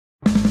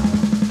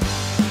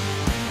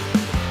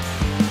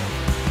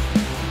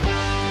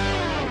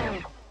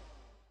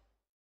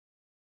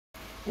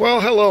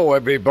Well, hello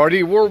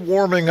everybody. We're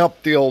warming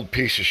up the old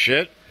piece of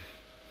shit.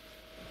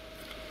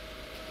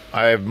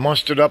 I've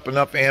mustered up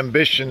enough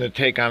ambition to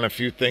take on a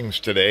few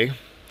things today.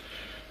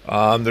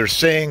 They're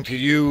saying to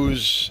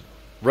use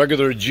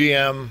regular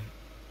GM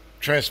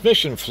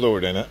transmission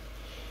fluid in it.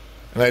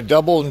 And I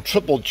double and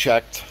triple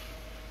checked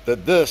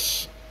that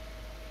this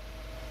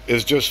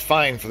is just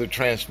fine for the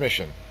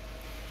transmission.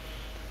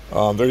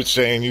 They're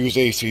saying use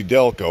AC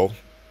Delco.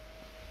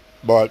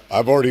 But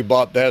I've already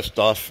bought that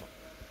stuff.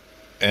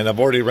 And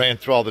I've already ran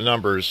through all the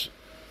numbers,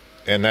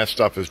 and that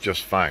stuff is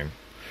just fine.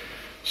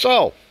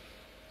 So,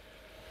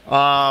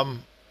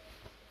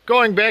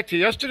 going back to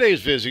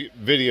yesterday's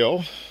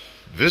video,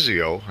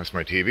 that's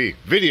my TV,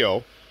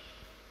 video,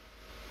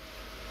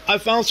 I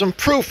found some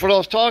proof what I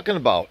was talking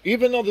about.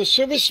 Even though the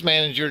service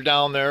manager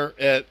down there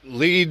at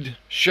Lead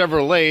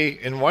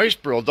Chevrolet in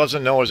Weissboro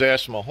doesn't know his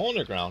ass from a hole in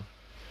the ground.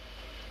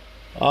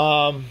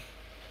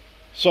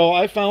 So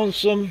I found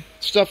some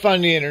stuff on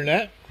the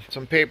internet,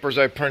 some papers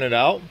I printed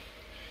out.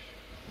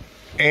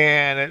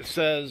 And it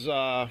says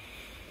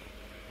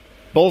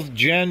both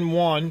Gen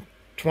 1,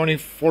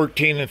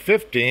 2014 and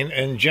 15,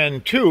 and Gen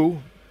 2,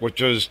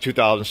 which is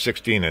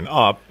 2016 and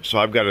up, so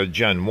I've got a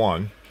Gen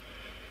 1,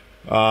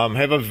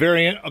 have a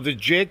variant of the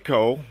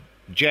Jatco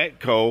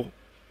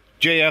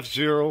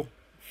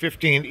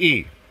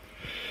JF015E.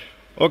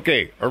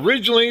 Okay,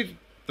 originally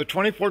the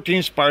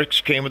 2014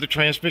 Sparks came with the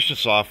transmission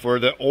software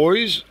that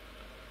always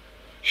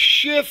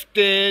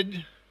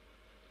shifted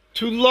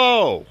to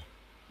low.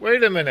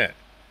 Wait a minute.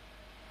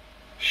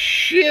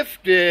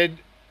 Shifted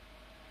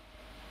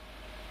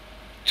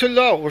to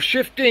low, or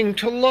shifting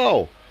to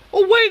low.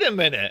 Oh, wait a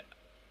minute.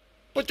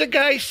 But the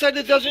guy said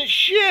it doesn't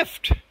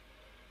shift.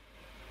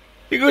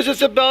 He goes,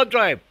 it's a belt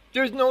drive.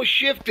 There's no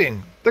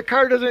shifting. The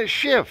car doesn't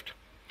shift.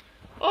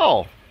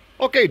 Oh,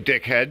 okay,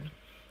 dickhead.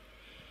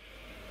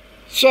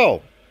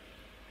 So,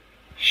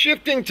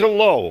 shifting to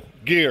low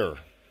gear.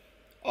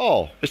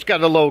 Oh, it's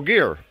got a low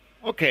gear.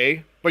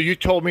 Okay, but you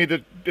told me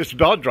that this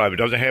belt drive, it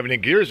doesn't have any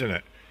gears in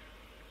it.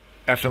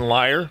 Effing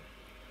liar.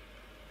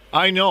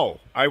 I know.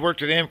 I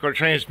worked at Amco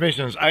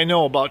Transmissions. I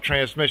know about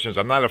transmissions.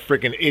 I'm not a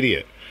freaking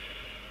idiot.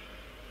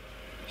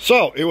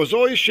 So, it was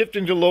always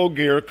shifting to low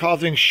gear,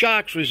 causing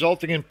shocks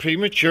resulting in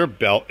premature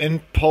belt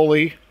and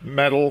pulley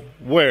metal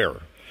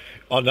wear.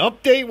 An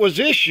update was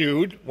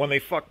issued when they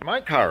fucked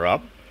my car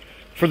up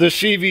for the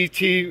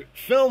CVT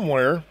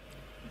firmware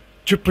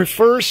to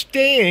prefer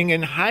staying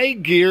in high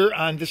gear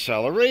on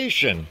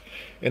deceleration.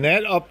 And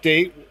that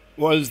update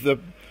was the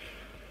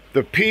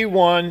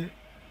P1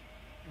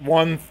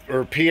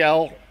 or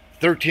PL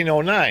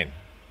 1309.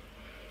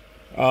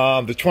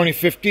 The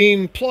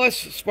 2015 Plus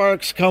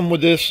Sparks come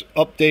with this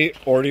update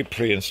already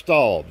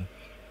pre-installed.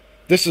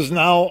 This is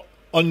now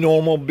a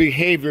normal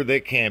behavior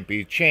that can't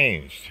be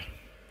changed.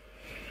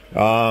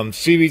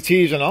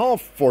 CVTs and all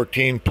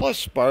 14 Plus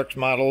Sparks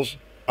models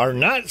are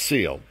not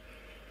sealed.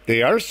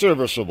 They are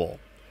serviceable.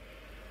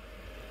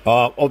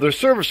 They're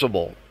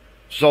serviceable.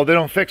 So they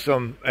don't fix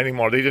them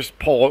anymore. They just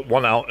pull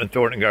one out and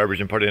throw it in garbage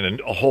and put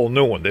in a whole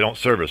new one. They don't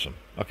service them.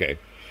 Okay.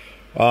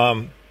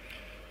 And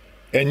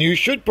you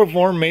should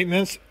perform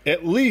maintenance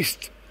at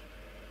least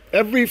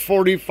every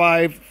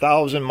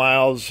 45,000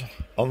 miles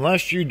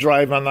unless you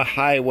drive on the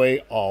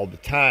highway all the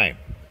time.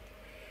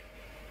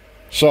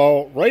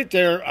 So right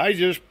there, I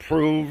just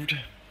proved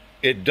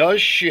it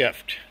does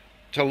shift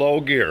to low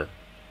gear.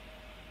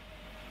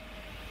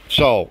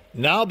 So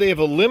now they have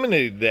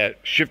eliminated that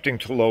shifting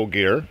to low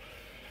gear.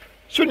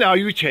 So now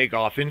you take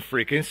off in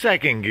freaking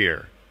second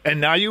gear. And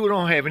now you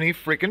don't have any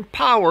freaking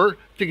power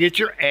to get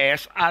your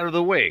ass out of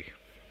the way.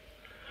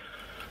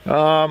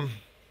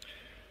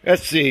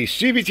 Let's see.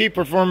 CVT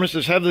performance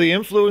is heavily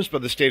influenced by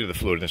the state of the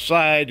fluid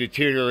inside.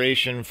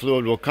 Deterioration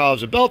fluid will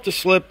cause a belt to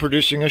slip,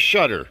 producing a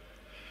shudder,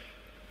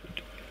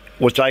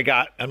 which I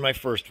got on my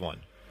first one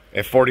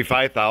at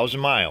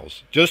 45,000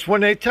 miles. Just when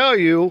they tell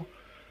you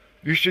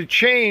you should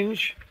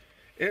change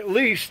at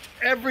least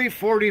every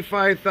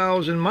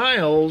 45,000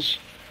 miles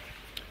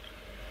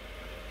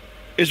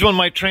is when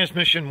my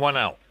transmission went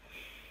out.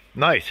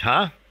 Nice,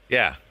 huh?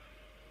 Yeah.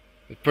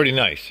 It's pretty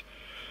nice.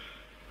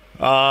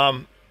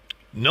 No,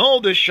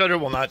 this shudder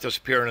will not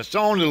disappear on its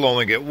own. It'll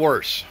only get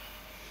worse,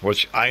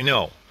 which I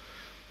know.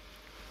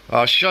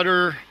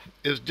 Shudder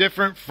is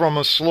different from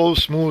a slow,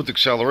 smooth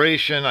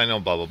acceleration. I know,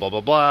 blah, blah, blah,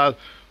 blah, blah.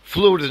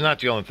 Fluid is not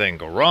the only thing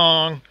go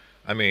wrong.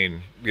 I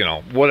mean, you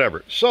know,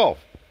 whatever. So,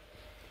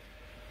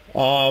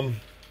 now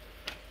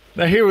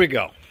here we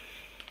go.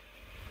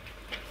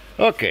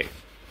 Okay.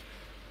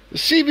 The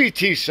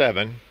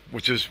CVT7,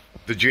 which is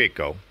the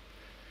Jatco,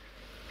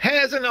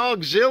 has an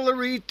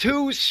auxiliary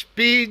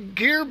 2-speed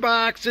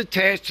gearbox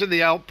attached to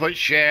the output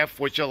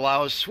shaft, which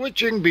allows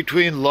switching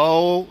between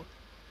low,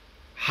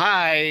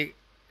 high,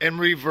 and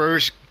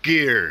reverse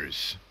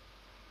gears.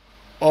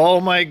 Oh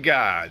my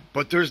God,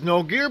 but there's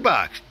no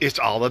gearbox. It's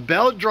all a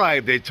belt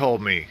drive, they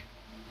told me.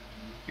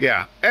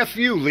 Yeah, F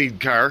you,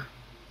 lead car.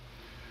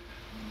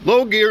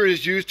 Low gear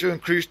is used to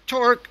increase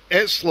torque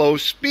at slow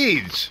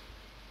speeds.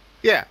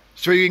 Yeah,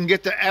 so you can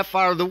get the F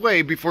out of the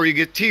way before you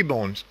get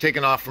T-bones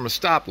taken off from a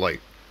stoplight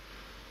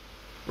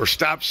or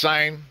stop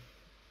sign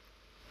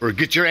or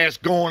get your ass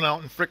going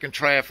out in frickin'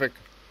 traffic.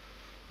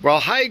 Well,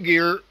 high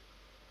gear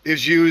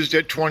is used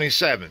at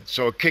 27,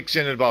 so it kicks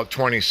in at about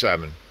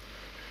 27.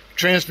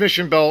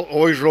 Transmission belt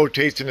always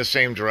rotates in the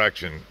same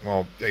direction.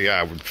 Well,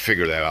 yeah, I would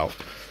figure that out.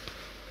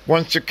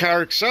 Once the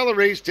car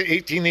accelerates to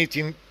 8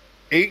 to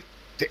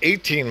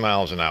 18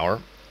 miles an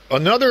hour,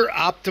 another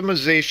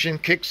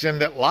optimization kicks in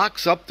that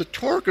locks up the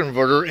torque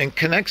converter and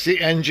connects the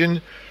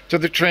engine to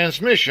the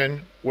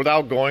transmission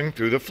without going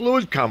through the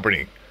fluid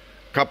coupling.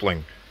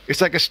 It's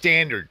like a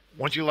standard.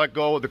 Once you let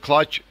go of the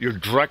clutch, you're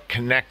direct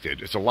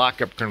connected. It's a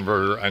lockup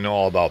converter. I know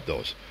all about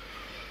those.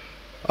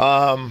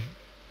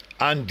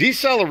 On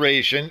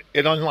deceleration,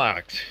 it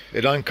unlocks.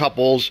 It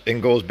uncouples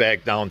and goes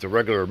back down to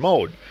regular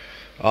mode.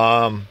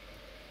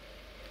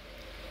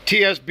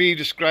 TSB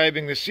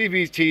describing the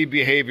CVT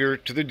behavior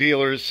to the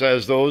dealers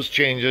says those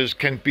changes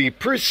can be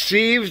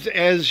perceived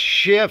as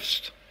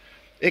shifts.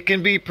 It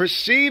can be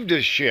perceived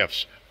as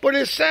shifts, but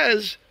it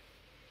says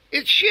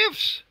it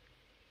shifts.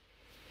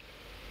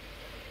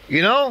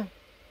 You know?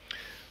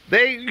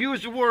 They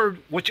use the word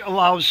which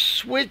allows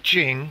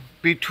switching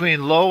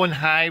between low and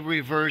high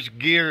reverse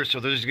gear. So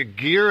there's a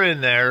gear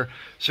in there,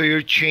 so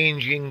you're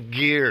changing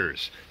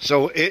gears.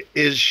 So it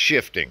is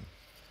shifting.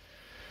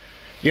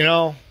 You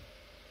know,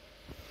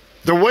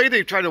 the way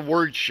they try to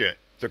word shit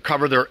to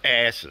cover their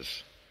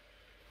asses.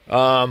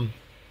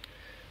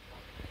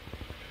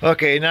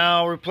 Okay,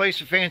 now replace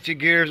the fancy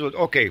gears with,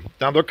 okay,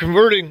 now they're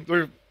converting,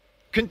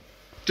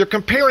 they're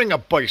comparing a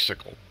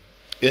bicycle.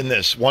 In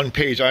this one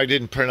page, I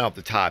didn't print out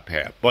the top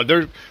half, but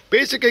they're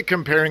basically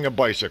comparing a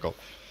bicycle.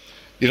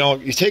 You know,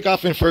 you take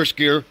off in first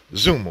gear,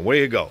 zoom,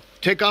 away you go.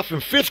 Take off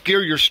in fifth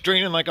gear, you're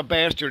straining like a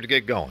bastard to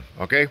get going,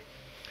 okay?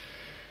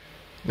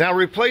 Now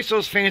replace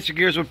those fancy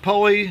gears with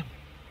pulley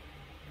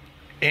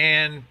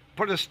and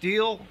put a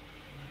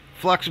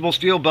flexible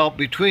steel belt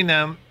between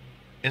them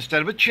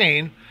instead of a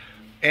chain.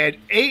 Add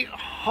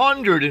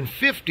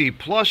 850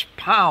 plus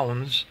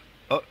pounds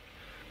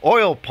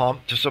oil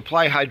pump to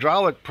supply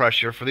hydraulic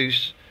pressure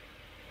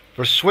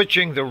for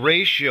switching the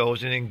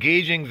ratios and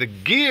engaging the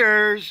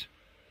gears.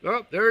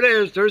 Oh, there it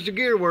is. There's the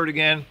gear word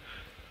again.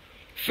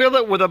 Fill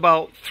it with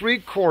about 3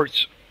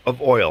 quarts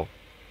of oil.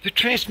 The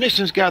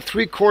transmission's got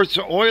 3 quarts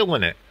of oil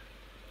in it.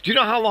 Do you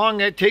know how long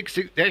that takes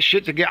that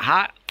shit to get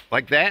hot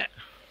like that?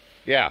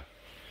 Yeah.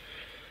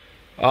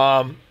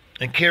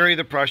 And carry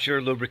the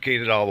pressure,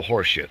 lubricated, all the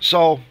horse shit.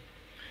 So,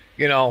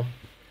 you know,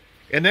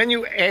 and then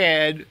you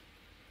add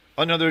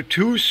another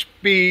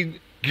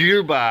 2-speed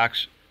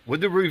gearbox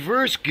with the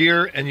reverse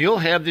gear, and you'll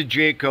have the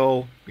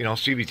Jayco, you know,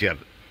 CVT.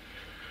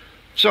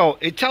 So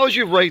it tells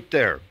you right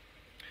there,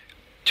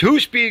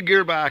 2-speed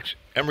gearbox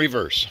and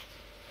reverse.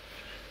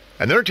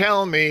 And they're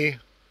telling me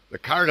the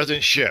car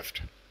doesn't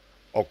shift.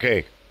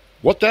 Okay,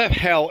 what the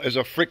hell is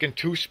a freaking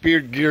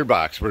 2-speed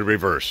gearbox with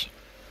reverse?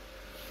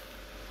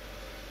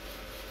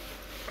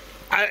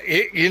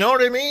 You know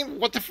what I mean?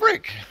 What the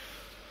frick?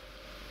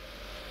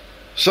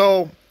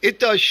 So it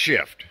does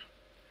shift.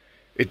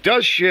 It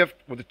does shift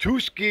with a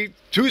 2-speed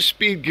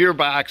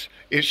gearbox.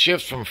 It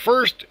shifts from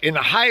first in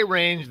a high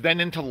range, then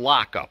into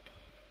lockup.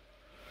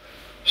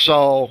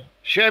 So,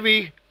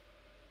 Chevy,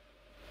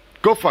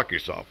 go fuck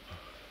yourself.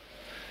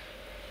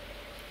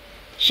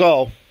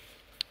 So,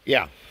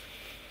 yeah.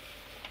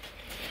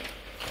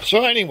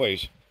 So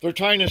anyways, they're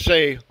trying to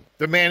say,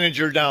 the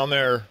manager down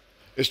there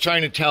is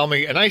trying to tell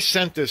me, and I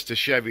sent this to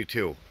Chevy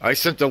too. I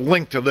sent a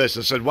link to this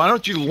and said, why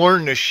don't you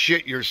learn the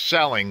shit you're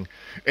selling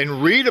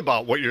and read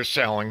about what you're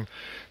selling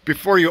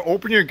before you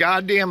open your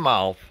goddamn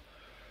mouth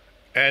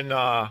and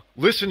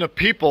listen to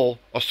people.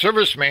 A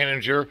service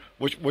manager,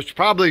 which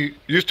probably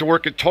used to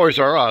work at Toys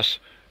R Us,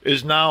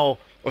 is now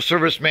a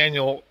service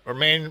manager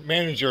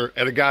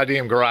at a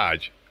goddamn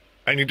garage,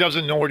 and he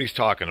doesn't know what he's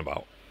talking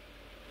about.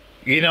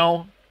 You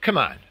know, come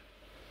on.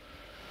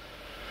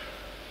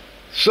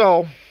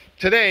 So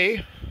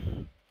today,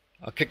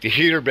 I'll kick the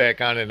heater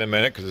back on in a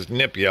minute because it's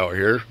nippy out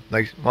here.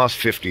 Nice, well, it's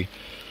 50.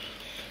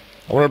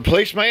 I want to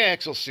replace my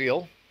axle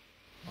seal.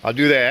 I'll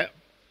do that.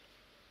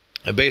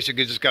 I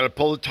basically just got to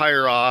pull the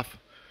tire off,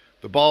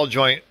 the ball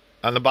joint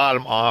on the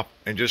bottom off,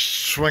 and just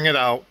swing it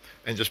out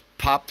and just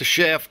pop the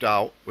shaft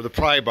out with a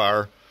pry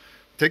bar.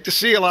 Take the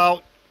seal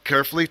out,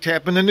 carefully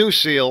tap in the new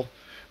seal,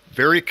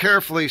 very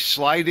carefully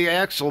slide the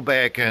axle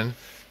back in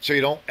so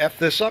you don't F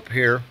this up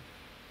here.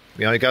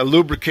 You know, you got to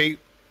lubricate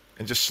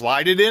and just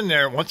slide it in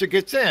there. Once it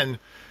gets in,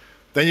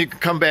 then you can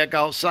come back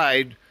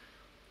outside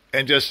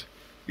and just,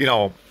 you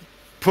know,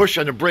 push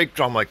on the brake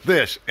drum like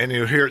this, and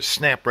you'll hear it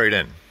snap right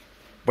in.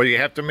 But you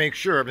have to make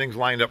sure everything's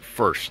lined up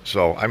first.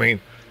 So, I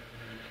mean,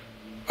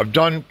 I've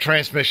done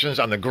transmissions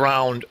on the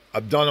ground.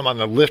 I've done them on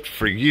the lift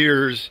for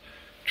years.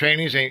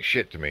 Trannies ain't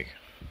shit to me.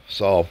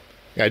 So,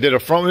 yeah, I did a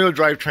front-wheel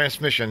drive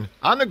transmission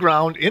on the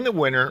ground in the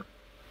winter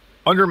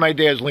under my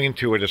dad's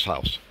lean-to at his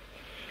house.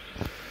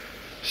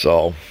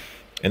 So,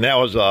 and that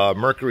was a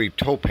Mercury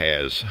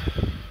Topaz.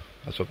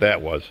 That's what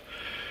that was.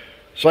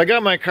 So I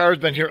got my car, has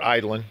been here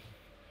idling.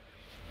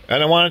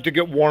 And I want it to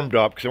get warmed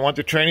up because I want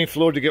the training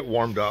fluid to get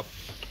warmed up.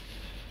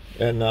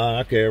 And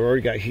okay, I've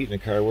already got heat in the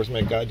car. Where's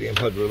my goddamn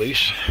HUD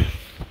release?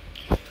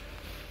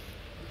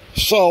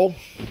 So,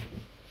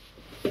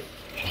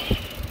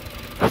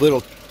 a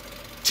little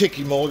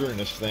ticky motor in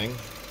this thing.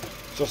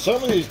 So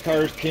some of these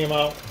cars came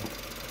out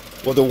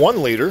with a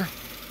 1 liter,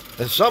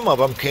 and some of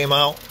them came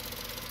out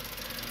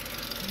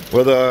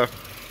with a,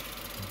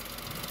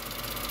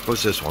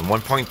 what's this one,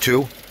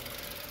 1.2?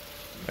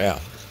 Yeah.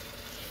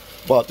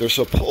 But there's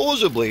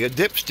supposedly a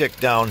dipstick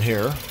down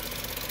here.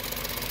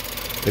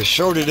 They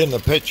showed it in the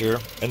picture,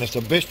 and it's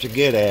a bitch to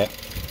get at.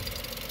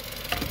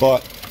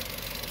 But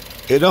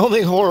it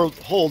only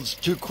holds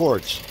 2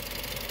 quarts.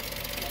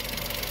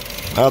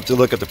 I'll have to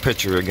look at the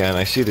picture again.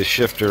 I see the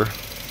shifter.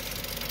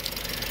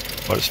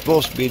 But it's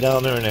supposed to be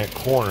down there in that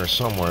corner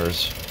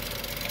somewheres.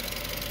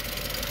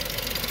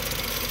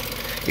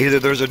 Either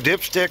there's a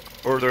dipstick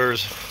or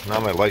there's...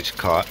 Now my light's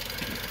caught.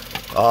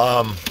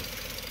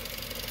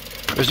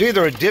 There's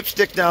either a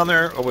dipstick down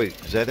there... Oh wait,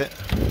 is that it? I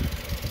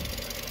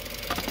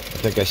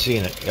think I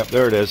seen it. Yep,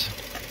 there it is.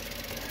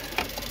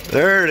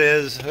 There it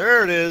is.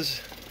 There it is.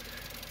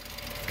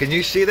 Can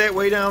you see that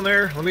way down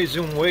there? Let me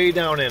zoom way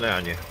down in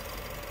on you.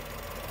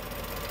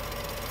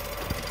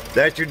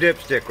 That's your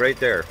dipstick right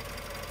there.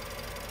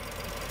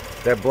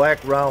 That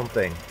black round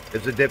thing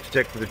is the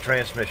dipstick for the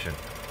transmission.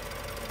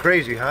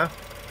 Crazy, huh?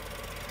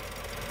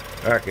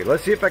 Okay,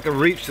 let's see if I can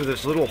reach to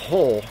this little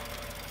hole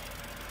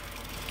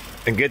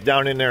and get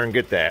down in there and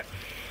get that.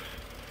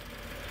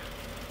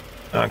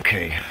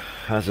 Okay,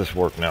 how's this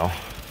work now?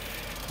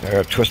 I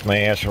gotta twist my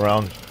ass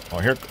around. Oh,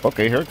 here,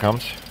 okay, here it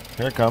comes.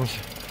 Here it comes.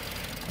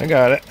 I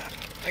got it.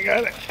 I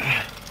got it.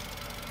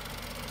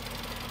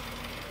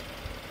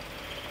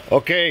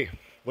 Okay,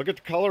 look at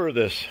the color of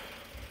this.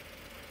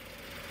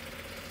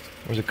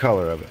 Where's the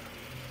color of it?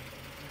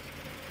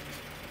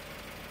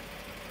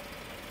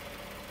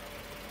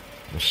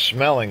 I'm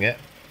smelling it.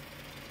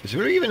 Is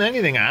there even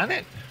anything on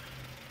it?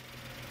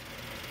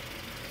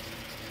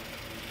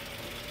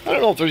 I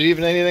don't know if there's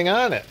even anything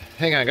on it.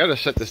 Hang on, I gotta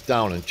set this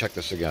down and check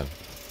this again.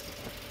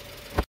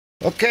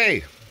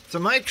 Okay, so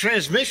my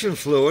transmission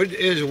fluid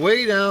is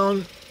way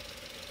down,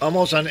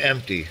 almost on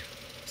empty.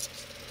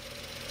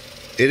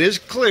 It is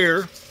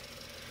clear,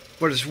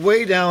 but it's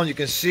way down. You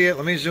can see it.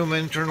 Let me zoom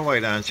in, turn the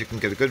light on so you can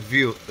get a good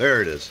view.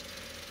 There it is.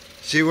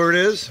 See where it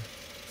is?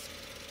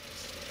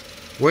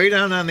 Way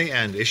down on the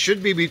end. It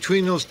should be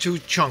between those 2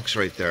 chunks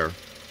right there.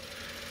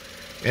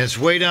 And it's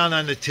way down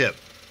on the tip.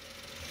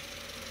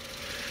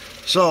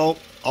 So,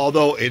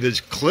 although it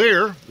is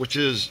clear, which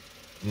is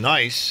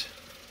nice,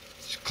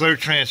 it's clear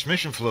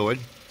transmission fluid.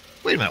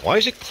 Wait a minute, why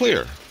is it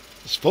clear?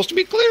 It's supposed to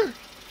be clear?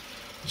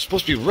 It's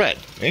supposed to be red,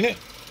 ain't it?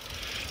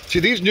 See,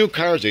 these new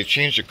cars, they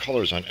change the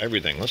colors on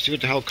everything. Let's see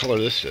what the hell color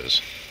this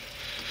is.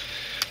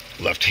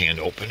 Left hand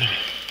open.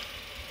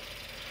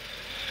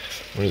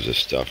 What is this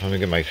stuff? Let me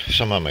get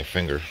some on my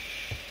finger.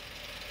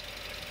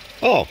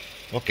 Oh,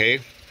 okay.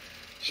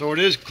 So it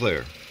is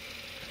clear.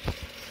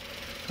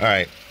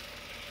 Alright.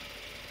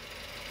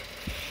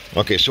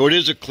 Okay, so it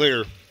is a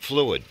clear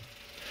fluid.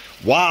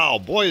 Wow,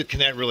 boy, can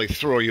that really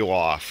throw you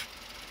off.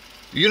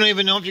 You don't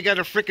even know if you got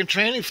a freaking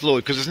training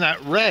fluid because it's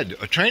not red,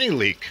 a training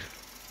leak.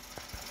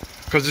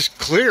 Because it's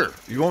clear.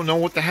 You won't know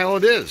what the hell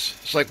it is.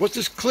 It's like, what's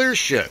this clear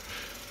shit?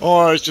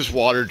 Oh, it's just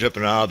water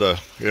dripping out of the,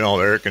 the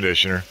air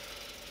conditioner.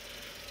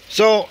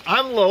 So,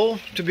 I'm low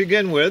to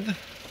begin with.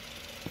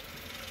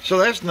 So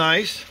that's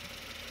nice.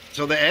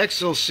 So the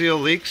axial seal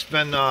leak's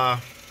been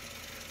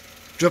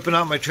dripping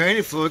out my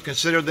training fluid,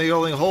 considering they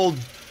only hold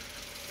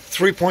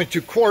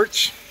 3.2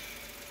 quarts.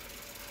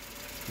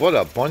 What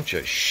a bunch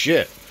of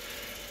shit.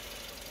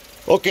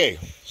 Okay,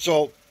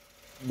 so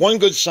one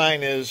good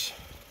sign is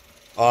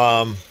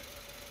I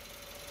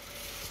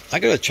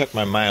gotta check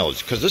my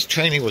mileage because this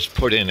training was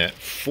put in at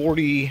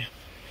 40. Let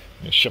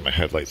me shut my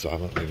headlights off.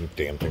 I'm not leaving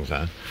damn things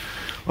on.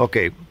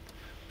 Okay,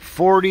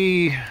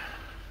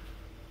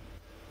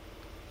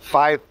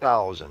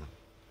 45,000,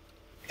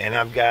 and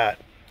I've got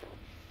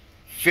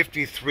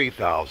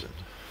 53,000.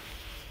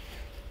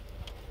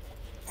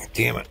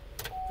 Damn it.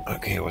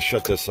 Okay, we'll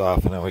shut this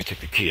off, and I always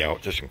take the key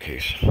out just in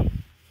case.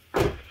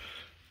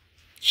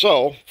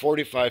 So,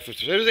 45,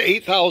 50, there's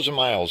 8,000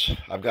 miles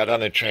I've got on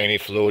the training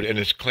fluid, and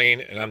it's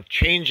clean, and I'm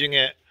changing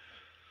it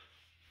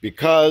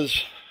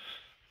because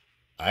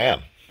I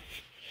am.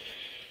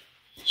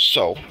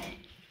 So,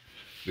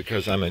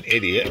 because I'm an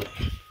idiot,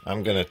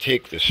 I'm going to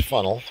take this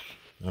funnel,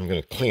 I'm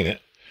going to clean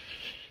it,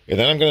 and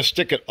then I'm going to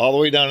stick it all the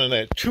way down in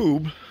that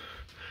tube,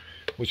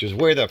 which is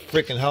where the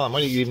freaking hell, I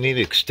might even need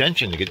an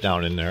extension to get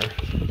down in there.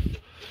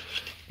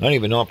 I don't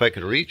even know if I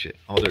could reach it.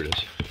 Oh, there it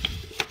is.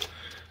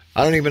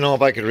 I don't even know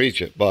if I could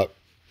reach it, but...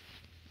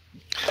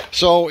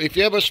 So, if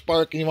you have a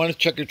Spark and you want to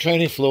check your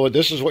training fluid,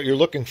 this is what you're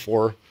looking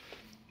for.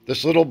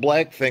 This little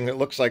black thing that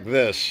looks like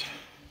this.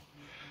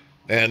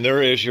 And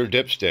there is your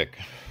dipstick.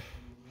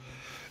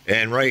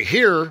 And right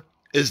here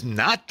is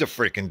not the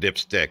freaking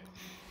dipstick.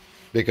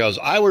 Because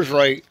I was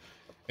right,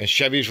 and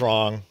Chevy's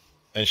wrong,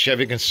 and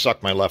Chevy can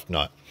suck my left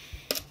nut.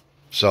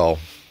 So,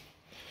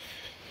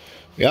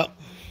 yep.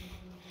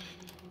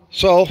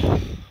 So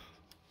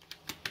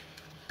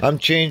I'm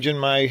changing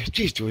my,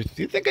 geez, do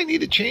you think I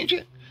need to change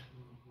it?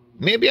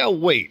 Maybe I'll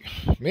wait.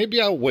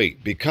 Maybe I'll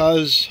wait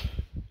because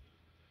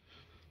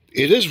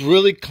it is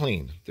really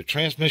clean. The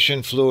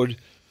transmission fluid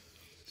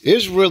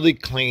is really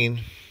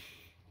clean.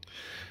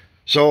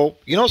 So,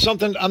 you know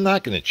something? I'm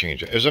not going to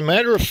change it. As a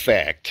matter of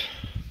fact,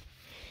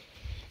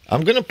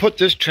 I'm going to put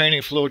this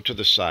training fluid to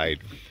the side.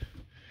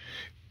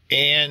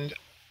 And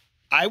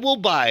I will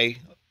buy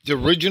the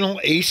original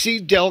AC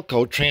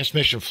Delco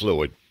transmission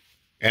fluid.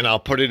 And I'll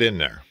put it in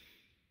there.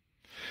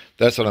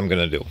 That's what I'm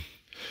going to do.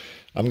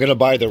 I'm going to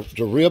buy the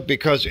real,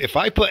 because if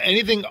I put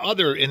anything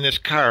other in this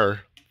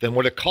car than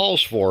what it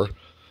calls for,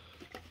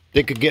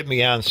 they could get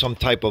me on some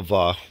type of,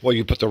 well,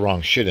 you put the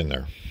wrong shit in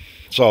there.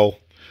 So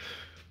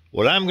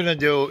what I'm going to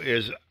do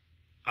is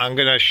I'm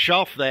going to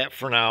shelf that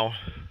for now.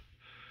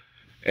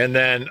 And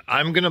then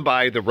I'm going to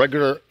buy the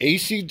regular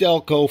AC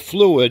Delco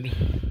fluid.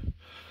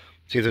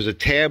 See, there's a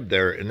tab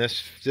there. And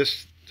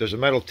there's a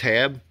metal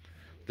tab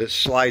that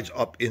slides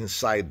up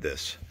inside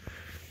this.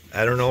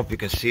 I don't know if you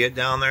can see it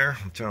down there.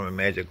 I'm turning on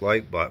my magic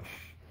light, but...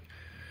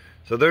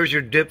 So there's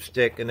your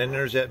dipstick, and then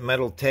there's that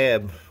metal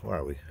tab. Where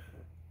are we?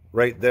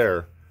 Right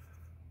there.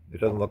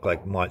 It doesn't look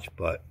like much,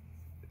 but...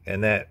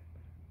 And that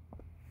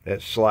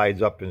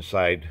slides up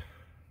inside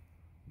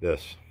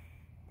this.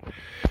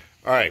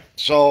 Alright,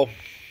 so...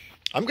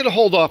 I'm going to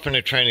hold off on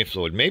the training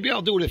fluid. Maybe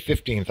I'll do it at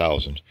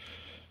 15,000.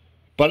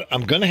 But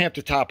I'm going to have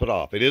to top it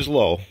off. It is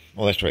low.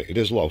 Well, that's right. It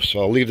is low. So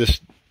I'll leave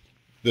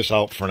this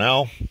out for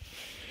now.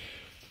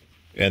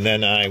 And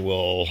then I'm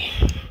going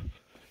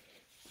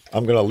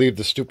to leave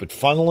the stupid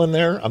funnel in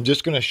there. I'm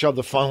just going to shove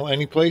the funnel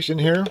any place in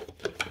here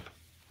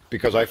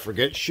because I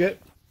forget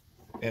shit.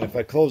 And if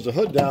I close the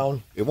hood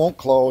down, it won't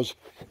close.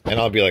 And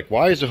I'll be like,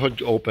 why is the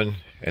hood open?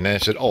 And then I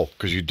said, oh,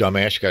 because you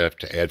dumbass, you got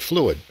to add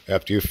fluid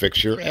after you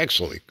fix your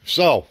axle leak.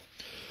 So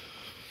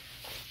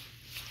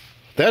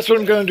that's what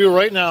I'm going to do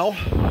right now.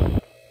 I'm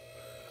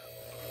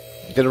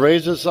going to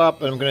raise this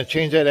up, and I'm going to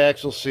change that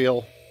axle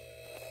seal.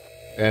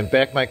 And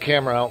back my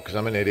camera out because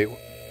I'm an idiot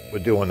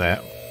with doing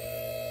that.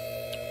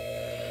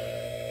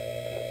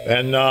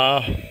 And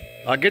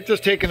I'll get this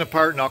taken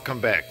apart and I'll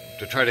come back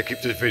to try to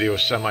keep this video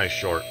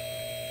semi-short.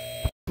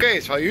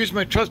 Okay, so I used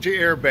my trusty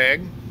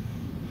airbag,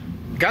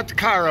 got the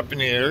car up in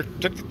the air,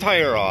 took the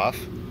tire off,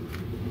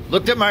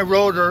 looked at my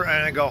rotor,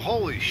 and I go,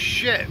 holy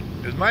shit,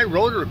 is my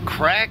rotor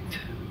cracked?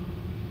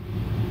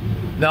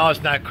 No,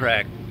 it's not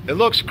cracked. It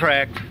looks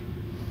cracked,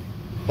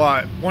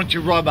 but once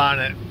you rub on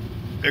it,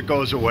 it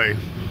goes away.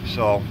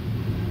 So,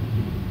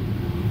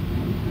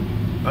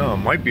 oh, it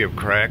might be a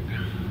crack.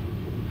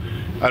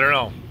 I don't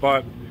know.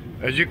 But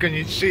as you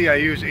can see, I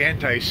use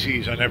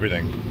anti-seize on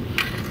everything.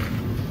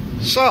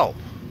 So,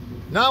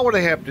 now what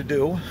I have to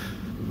do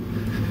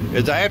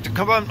is I have to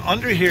come on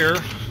under here.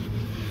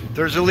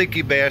 There's a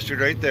leaky bastard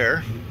right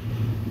there.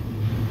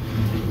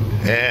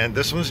 And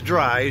this one's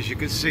dry, as you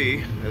can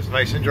see. It's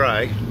nice and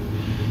dry.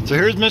 So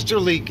here's Mr.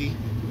 Leaky.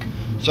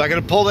 So I got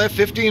to pull that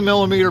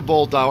 15mm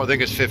bolt out. I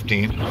think it's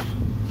 15.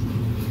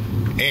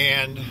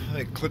 And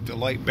I clip the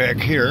light back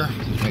here.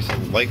 Nice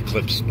little light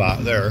clip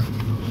spot there.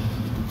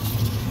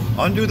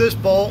 Undo this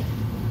bolt,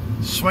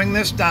 swing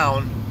this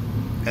down,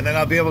 and then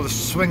I'll be able to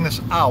swing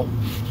this out,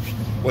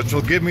 which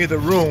will give me the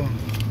room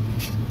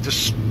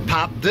to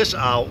pop this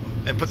out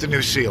and put the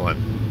new seal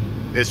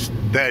in. It's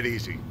that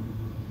easy.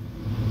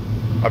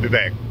 I'll be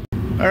back.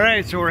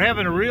 Alright, so we're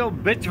having a real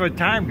bitch of a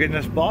time getting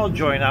this ball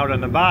joint out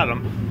on the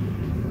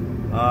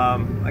bottom.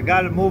 I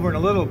got it moving a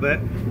little bit.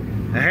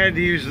 I had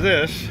to use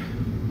this.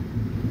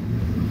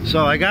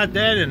 So I got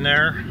that in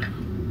there,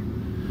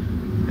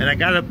 and I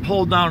got it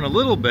pulled down a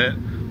little bit.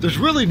 There's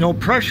really no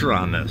pressure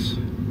on this,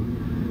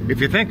 if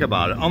you think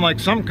about it.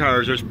 Unlike some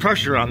cars, there's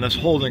pressure on this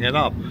holding it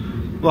up.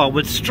 Well,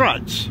 with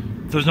struts,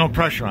 there's no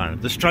pressure on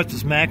it. The struts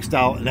is maxed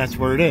out, and that's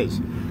where it is.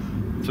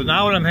 So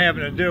now what I'm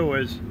having to do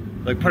is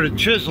like put a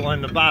chisel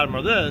in the bottom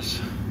of this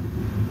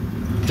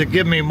to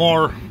give me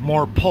more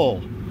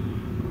pull.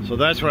 So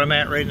that's where I'm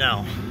at right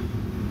now.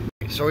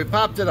 So we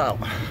popped it out.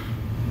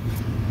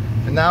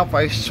 And now if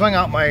I swing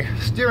out my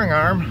steering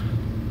arm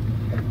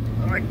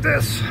like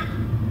this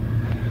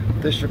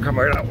should come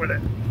right out with it.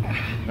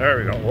 There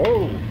we go.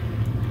 Whoa.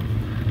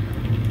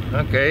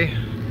 Okay.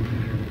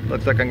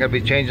 Looks like I'm going to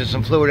be changing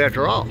some fluid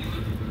after all.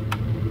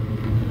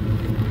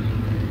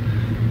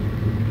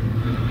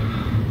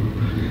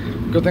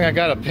 Good thing I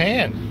got a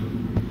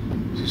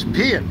pan. Just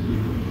peeing.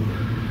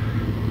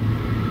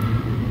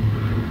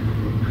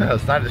 Well,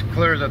 it's not as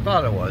clear as I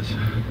thought it was.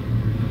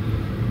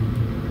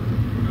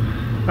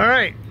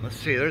 Alright, let's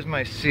see, there's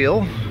my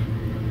seal.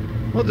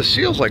 Well, the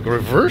seal's like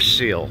reverse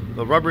seal.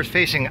 The rubber's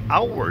facing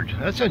outward.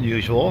 That's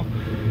unusual.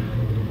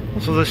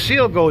 So the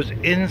seal goes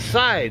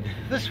inside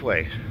this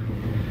way.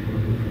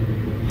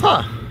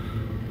 Huh.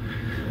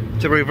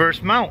 It's a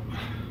reverse mount.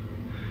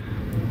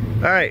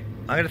 Alright,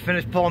 I'm going to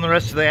finish pulling the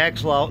rest of the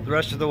axle out the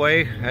rest of the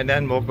way, and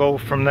then we'll go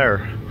from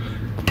there.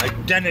 I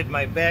dented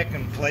my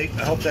backing plate.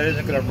 I hope that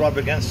isn't going to rub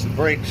against the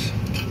brakes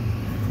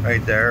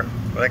right there,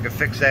 but I can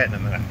fix that in a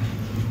minute.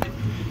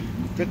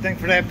 Good thing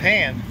for that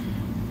pan.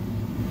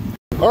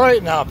 All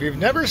right, now, if you've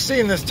never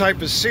seen this type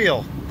of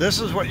seal, this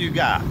is what you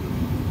got.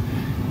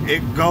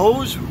 It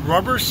goes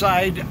rubber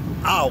side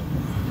out.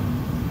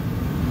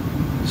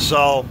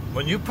 So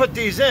when you put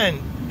these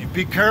in, you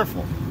be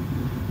careful.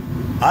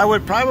 I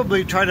would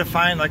probably try to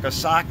find like a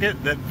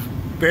socket that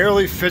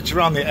barely fits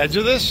around the edge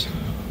of this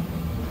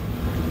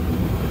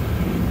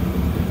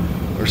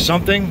or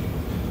something.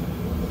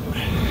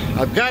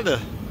 I've got a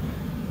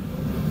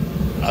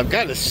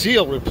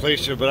seal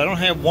replacer, but I don't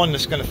have one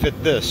that's going to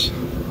fit this.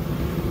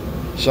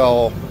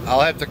 So I'll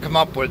have to come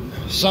up with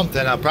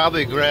something. I'll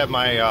probably grab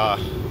my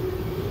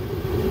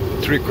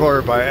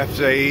 3/4 by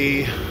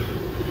FAE,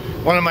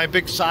 one of my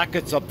big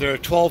sockets up there, a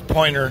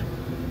 12-pointer,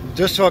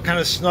 just so it kind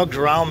of snugs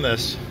around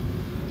this.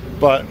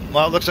 But,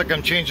 well, it looks like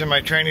I'm changing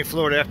my training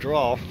fluid after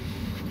all,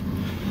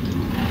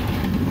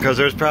 because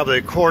there's probably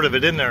a quart of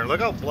it in there.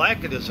 Look how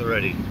black it is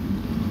already.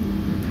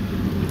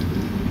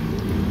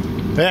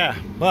 Yeah,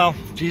 well,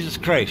 Jesus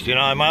Christ, you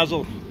know,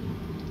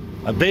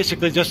 I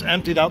basically just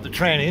emptied out the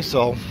tranny,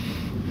 so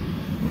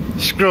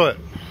screw it.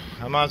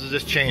 I might as well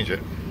just change it.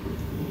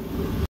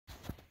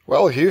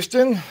 Well,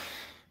 Houston,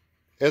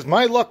 as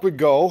my luck would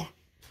go,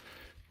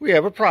 we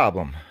have a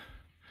problem.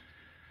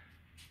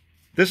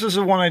 This is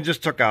the one I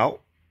just took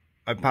out.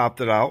 I popped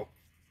it out.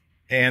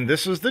 And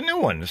this is the new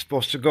one that's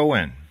supposed to go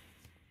in.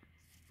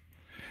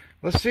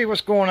 Let's see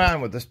what's going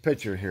on with this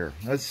picture here.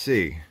 Let's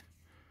see.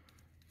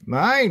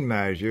 Mine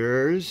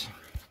measures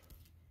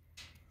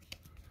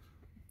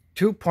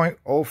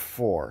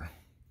 2.04.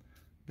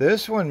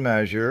 This one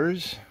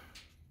measures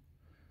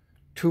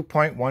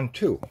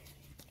 2.12.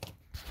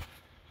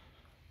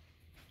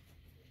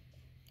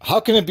 How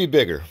can it be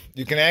bigger?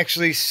 You can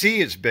actually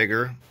see it's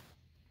bigger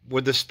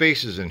with the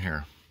spaces in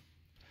here.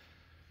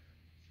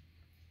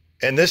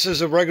 And this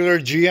is a regular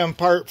GM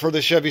part for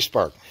the Chevy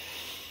Spark.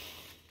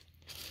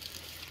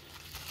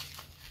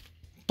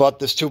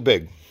 But it's too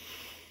big.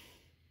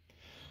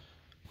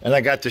 And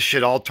I got this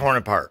shit all torn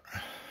apart.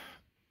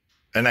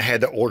 And I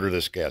had to order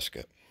this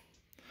gasket.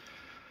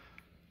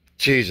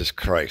 Jesus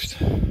Christ.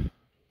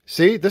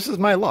 See, this is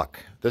my luck.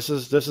 This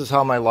is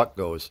how my luck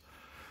goes.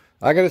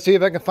 I got to see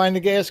if I can find the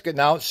gasket.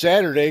 Now it's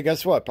Saturday.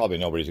 Guess what? Probably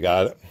nobody's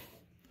got it.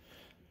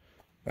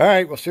 All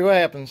right, we'll see what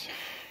happens.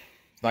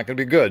 It's not going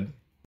to be good.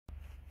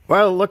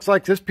 Well, it looks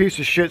like this piece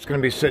of shit's going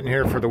to be sitting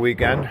here for the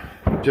weekend.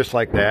 Just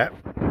like that.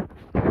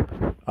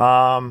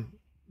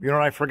 You know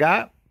what I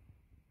forgot?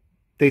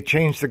 They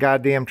changed the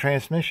goddamn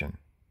transmission.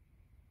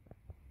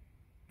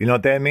 You know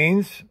what that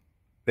means?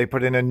 They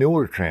put in a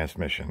newer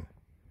transmission.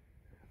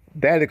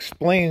 That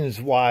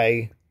explains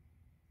why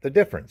the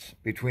difference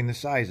between the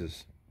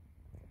sizes.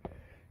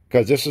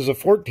 Because this is a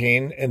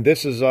 14 and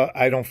this is a,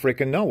 I don't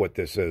freaking know what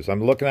this is.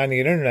 I'm looking on the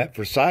internet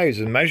for size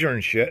and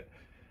measuring shit.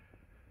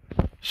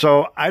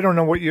 So I don't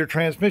know what your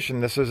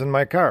transmission this is in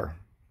my car.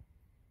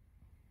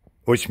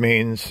 Which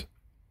means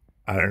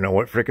I don't know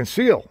what freaking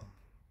seal.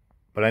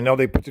 But I know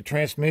they put the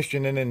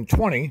transmission in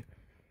 20.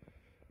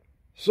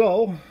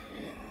 So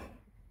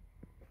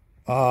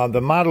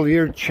the model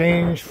year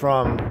changed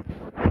from,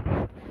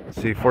 let's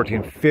see,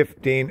 14,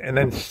 15, and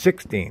then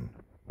 16.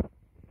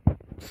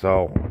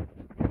 So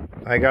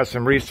I got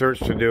some research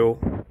to do.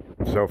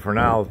 So for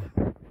now,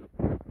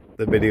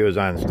 the video is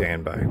on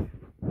standby.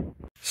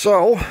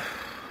 So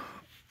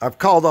I've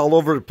called all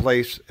over the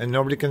place and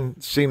nobody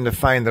can seem to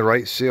find the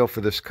right seal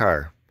for this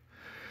car.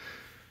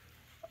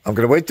 I'm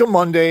going to wait till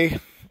Monday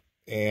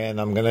and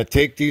I'm going to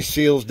take these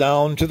seals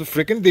down to the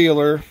freaking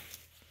dealer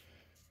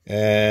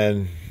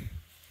and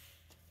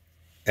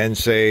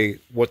say,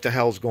 what the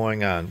hell's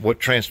going on? What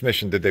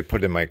transmission did they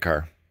put in my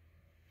car?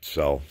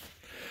 So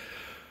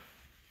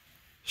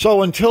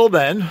until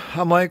then,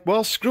 I'm like,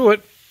 well, screw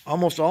it.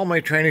 Almost all my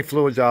training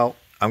fluid's out.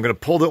 I'm going to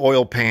pull the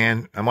oil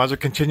pan. I might as well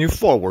continue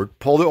forward.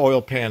 Pull the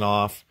oil pan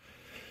off.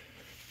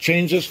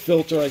 Change this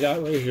filter I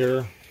got right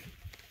here.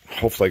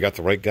 Hopefully I got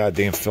the right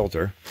goddamn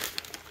filter.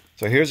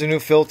 So here's a new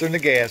filter in the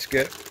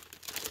gasket.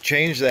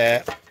 Change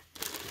that.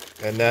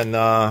 And then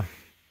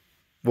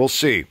we'll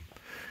see.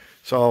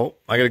 So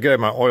I got to get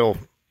my oil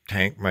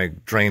tank, my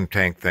drain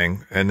tank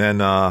thing. And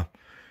then I'll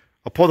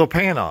pull the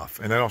pan off.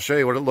 And then I'll show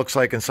you what it looks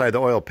like inside the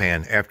oil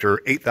pan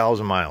after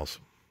 8,000 miles.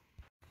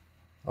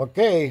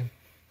 Okay,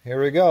 here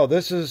we go.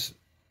 This is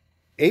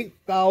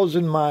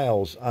 8,000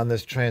 miles on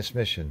this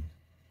transmission.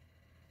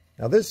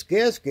 Now this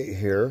gasket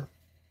here,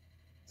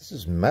 this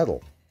is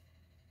metal.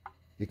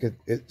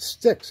 It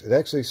sticks. It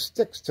actually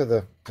sticks to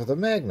the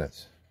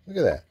magnets. Look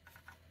at that.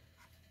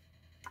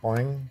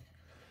 Boing.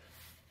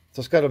 So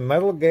it's got a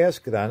metal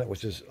gasket on it,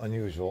 which is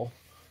unusual.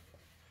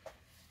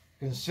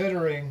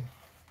 Considering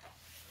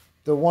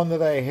the one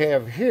that I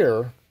have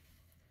here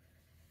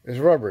is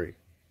rubbery.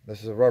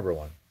 This is a rubber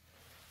one.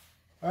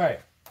 All right.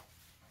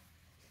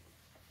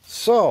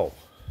 So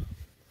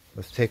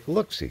let's take a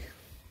look-see.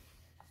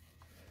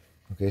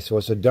 Okay, so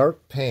it's a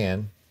dark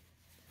pan,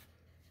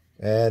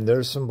 and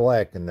there's some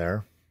black in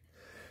there.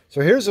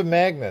 So here's the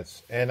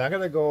magnets, and I'm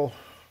going to go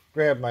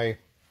grab my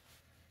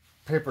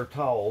paper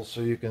towels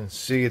so you can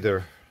see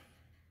their...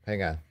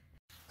 Hang on.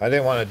 I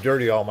didn't want to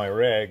dirty all my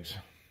rags.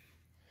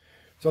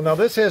 So now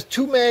this has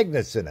 2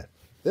 magnets in it.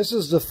 This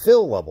is the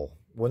fill level.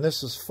 When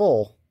this is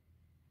full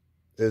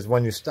is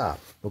when you stop.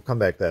 We'll come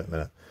back to that in a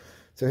minute.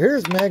 So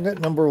here's magnet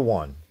number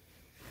 1.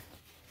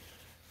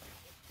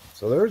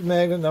 So there's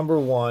magnet number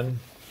 1.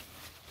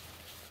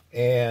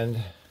 And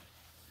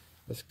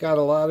it's got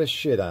a lot of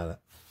shit on it.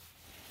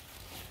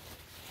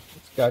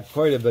 It's got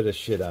quite a bit of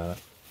shit on it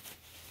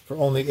for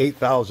only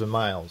 8,000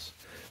 miles.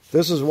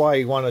 This is why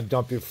you want to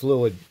dump your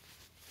fluid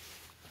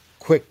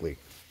quickly.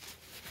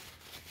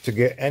 To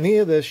get any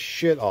of this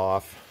shit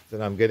off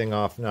that I'm getting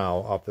off now,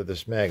 off of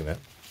this magnet.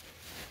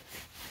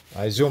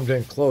 I zoomed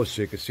in close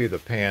so you can see the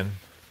pan.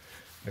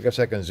 I guess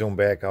I can zoom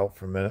back out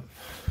for a minute.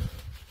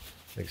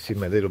 You can see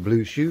my little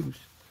blue shoes.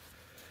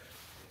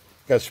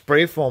 Got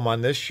spray foam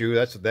on this shoe.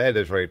 That's what that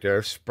is right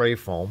there. Spray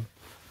foam.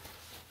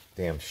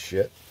 Damn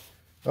shit.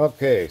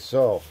 Okay,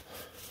 so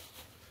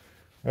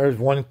there's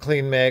one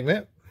clean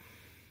magnet.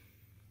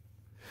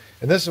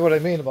 And this is what I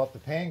mean about the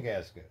pan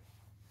gasket.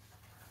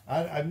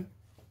 I've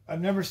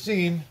never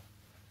seen...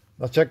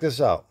 Now check this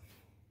out.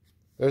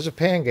 There's a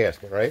pan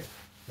gasket, right?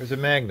 There's a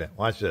magnet.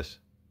 Watch this.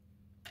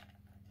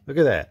 Look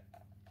at that.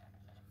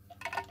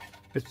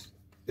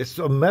 It's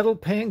a metal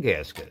pan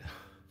gasket.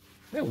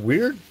 Isn't that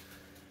weird?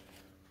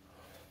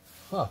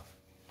 Huh.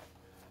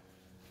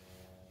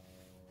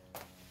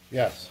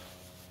 Yes.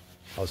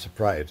 I was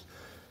surprised.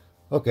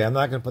 Okay, I'm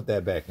not going to put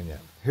that back in yet.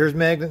 Here's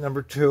magnet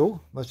number 2.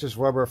 Let's just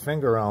rub our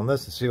finger around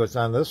this and see what's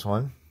on this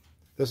one.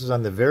 This is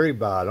on the very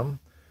bottom.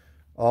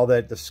 All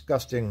that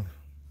disgusting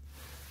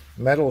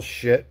metal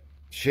shit.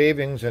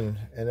 Shavings and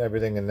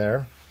everything in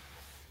there.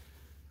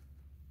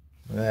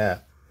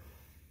 That.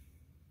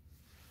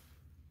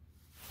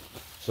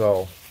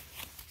 So,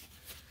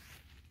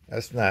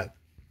 that's not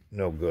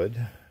no good.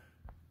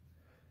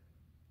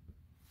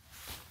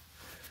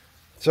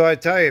 So I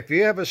tell you, if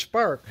you have a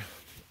Spark,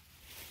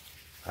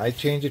 I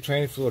change the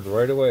training fluid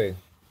right away.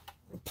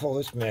 Pull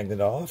this magnet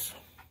off.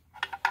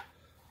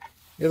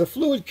 Yeah, the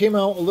fluid came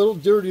out a little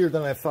dirtier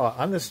than I thought.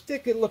 On the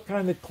stick, it looked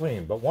kind of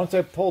clean. But once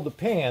I pulled the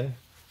pan,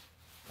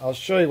 I'll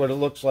show you what it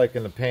looks like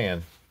in the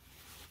pan.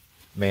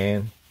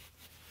 Man.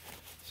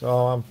 So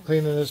I'm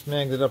cleaning this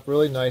magnet up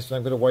really nice, and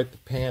I'm going to wipe the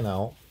pan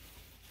out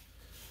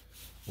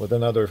with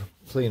another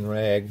clean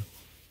rag.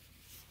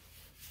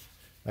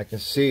 I can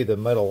see the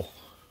metal.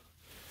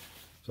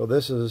 So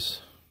that's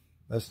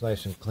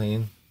nice and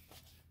clean.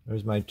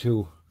 There's my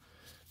 2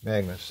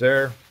 magnets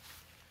there.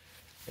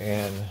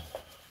 And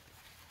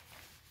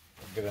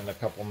I'll get in a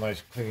couple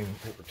nice clean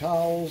paper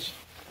towels.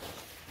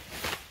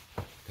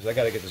 Because I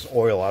got to get this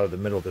oil out of the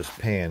middle of this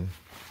pan.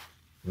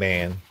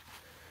 Man.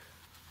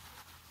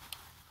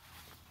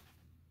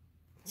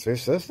 See,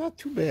 so that's not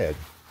too bad.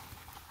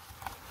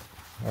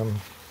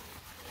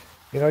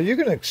 You know, you're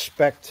going to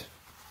expect...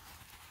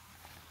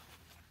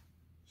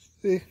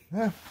 See,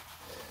 you're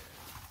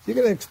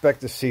going to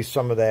expect to see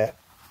some of that,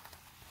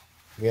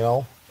 you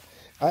know.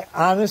 I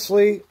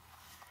honestly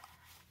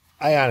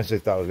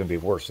thought it was going to be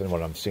worse than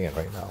what I'm seeing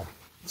right now.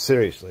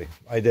 Seriously,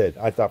 I did.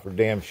 I thought for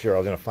damn sure I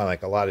was going to find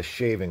like a lot of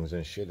shavings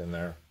and shit in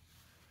there.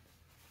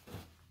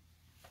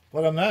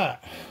 But I'm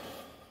not.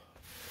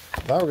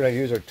 Now we're going to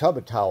use our tub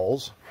of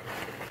towels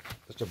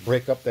just to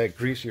break up that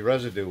greasy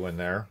residue in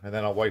there, and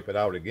then I'll wipe it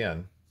out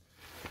again.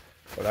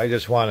 But I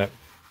just want it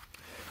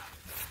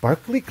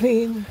sparkly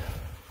clean.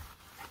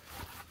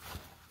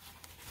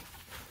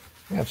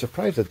 Yeah, I'm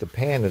surprised that the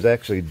pan is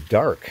actually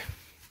dark.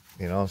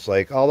 You know, it's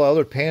like all the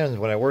other pans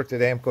when I worked at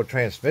Amco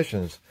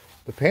Transmissions,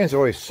 the pans are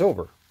always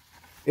silver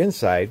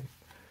inside,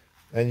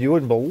 and you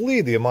wouldn't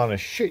believe the amount of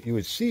shit you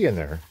would see in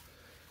there.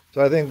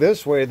 So I think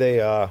this way they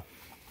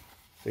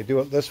do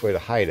it this way to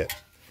hide it.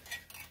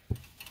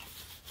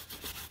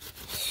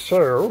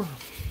 So,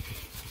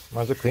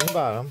 mine's a clean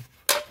bottom.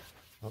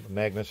 Well, the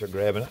magnets are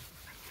grabbing it.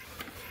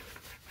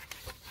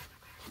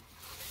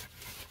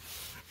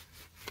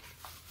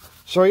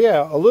 So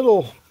yeah, a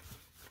little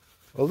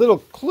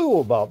clue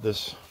about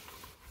this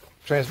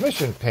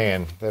transmission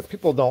pan that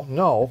people don't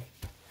know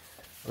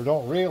or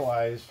don't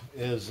realize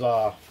is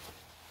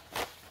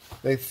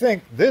they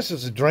think this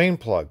is a drain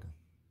plug.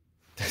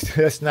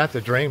 That's not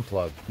the drain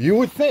plug. You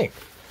would think.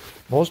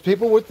 Most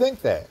people would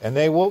think that. And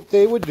what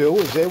they would do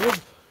is they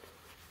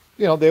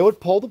would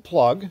pull the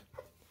plug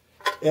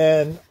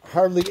and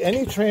hardly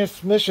any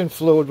transmission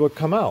fluid would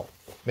come out.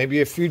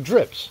 Maybe a few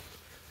drips.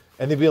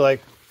 And they'd be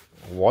like,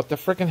 what the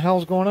frickin'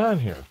 hell's going on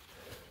here?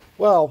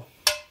 Well,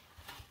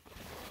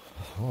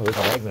 these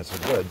magnets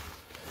are good.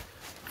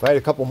 If I had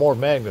a couple more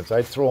magnets,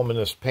 I'd throw them in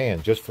this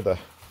pan just for the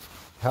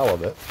hell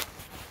of it.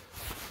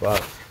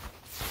 But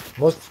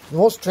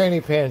most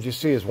training pans you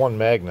see is one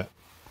magnet.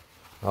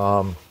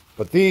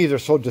 But these are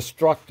so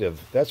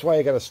destructive. That's why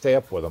you got to stay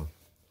up with them.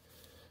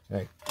 All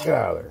right, get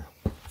out of there.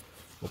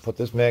 We'll put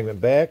this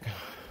magnet back.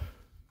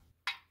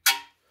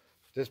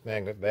 This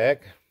magnet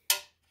back.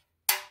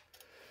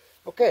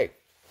 Okay.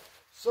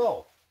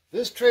 So,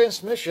 this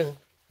transmission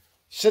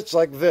sits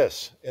like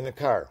this in the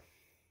car,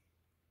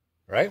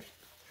 right?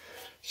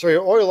 So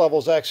your oil level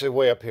is actually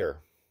way up here.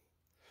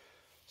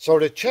 So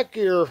to check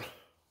your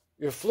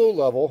fluid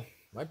level,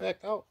 am I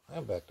backed out?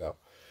 I'm backed out.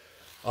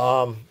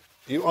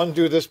 You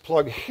undo this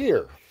plug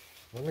here.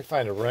 Let me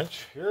find a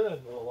wrench here and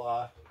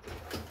we'll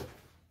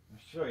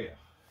show you.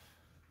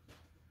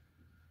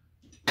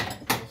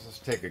 Let's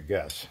just take a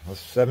guess.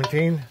 What's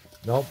 17?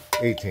 Nope,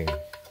 18.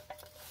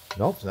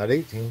 Nope, it's not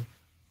 18.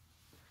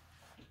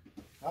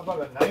 How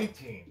about a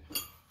 19?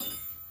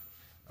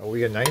 Are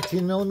we a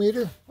 19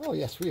 millimeter? Oh,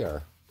 yes, we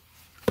are.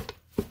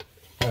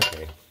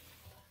 Okay.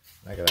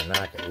 I gotta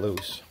knock it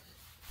loose.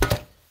 There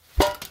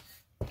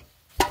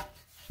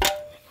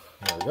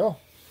we go.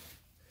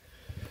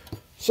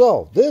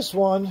 So, this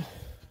one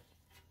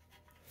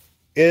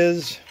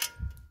is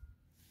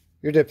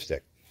your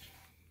dipstick.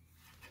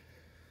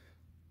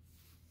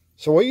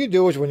 So what you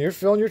do is when you're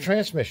filling your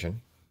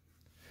transmission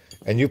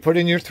and you put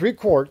in your 3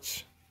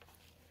 quarts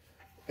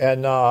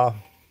and or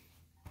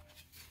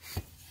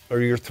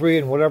your 3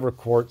 and whatever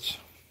quarts,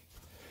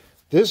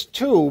 this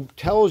tube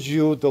tells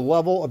you the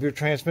level of your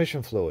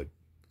transmission fluid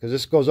because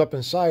this goes up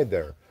inside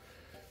there.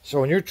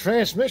 So when your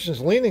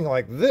transmission's leaning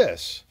like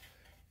this,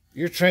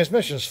 your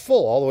transmission's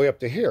full all the way up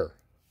to here.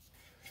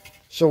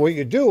 So what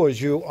you do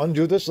is you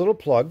undo this little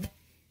plug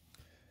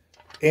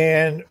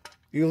and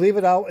you leave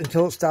it out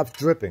until it stops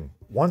dripping.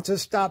 Once it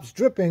stops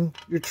dripping,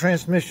 your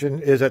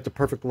transmission is at the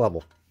perfect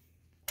level.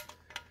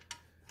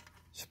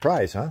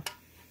 Surprise, huh?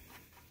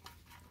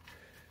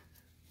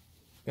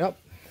 Yep.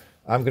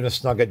 I'm going to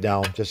snug it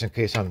down just in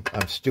case I'm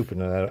stupid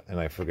and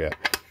I forget.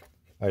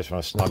 I just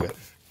want to snug it.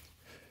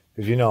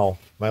 Because you know,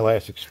 my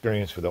last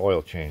experience with the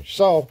oil change.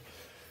 So,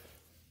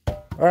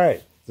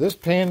 alright, this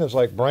pan is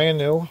like brand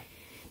new.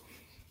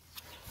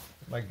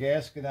 My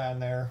gasket on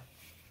there.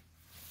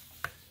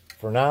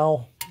 For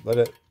now, let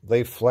it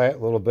lay flat a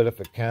little bit if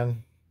it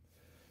can.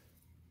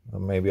 Or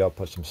maybe I'll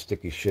put some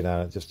sticky shit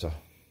on it just to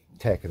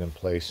tack it in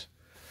place.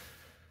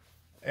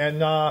 And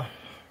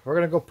we're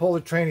going to go pull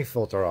the tranny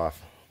filter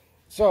off.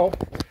 So,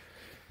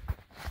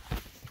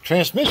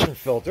 transmission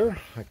filter.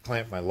 I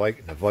clamp my light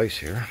in the vise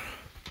here.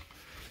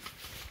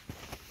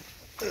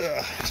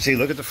 See,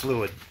 look at the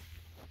fluid.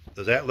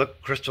 Does that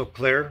look crystal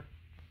clear?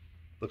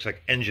 Looks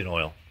like engine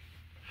oil.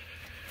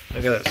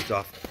 Look at that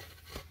stuff.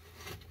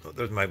 Oh,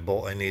 there's my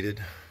bolt I needed.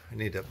 I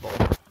need that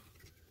bolt.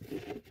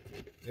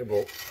 New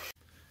bolt.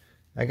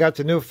 I got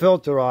the new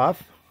filter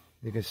off.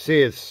 You can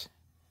see it's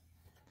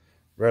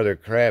rather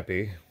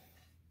crappy.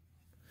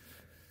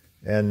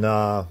 And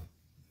the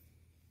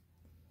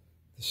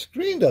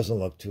screen doesn't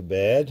look too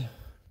bad.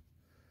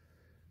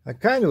 I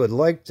kind of would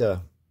like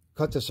to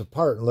cut this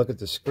apart and look at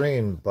the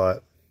screen,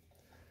 but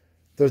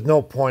there's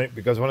no point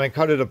because when I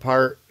cut it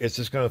apart, it's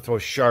just going to throw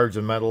shards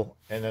of metal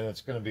and then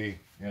it's going to be,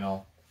 you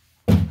know,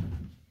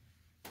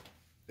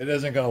 it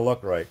isn't going to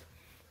look right.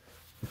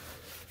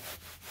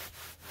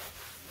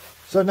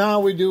 So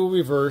now we do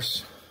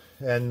reverse,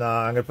 and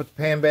I'm going to put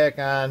the pan back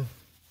on.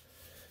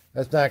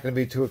 That's not going to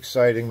be too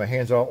exciting. My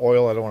hands are all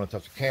oil. I don't want to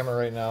touch the camera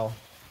right now.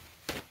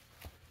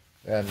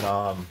 And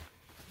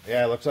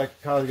yeah, it looks like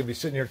the car's going to be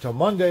sitting here till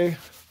Monday.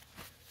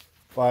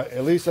 But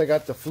at least I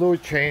got the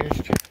fluid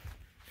changed.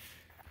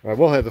 I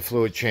will have the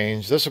fluid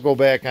changed. This will go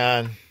back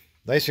on,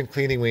 nice and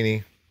cleany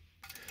weeny.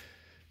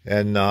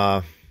 And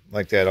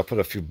like that, I'll put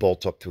a few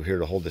bolts up through here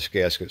to hold this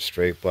gasket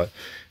straight. But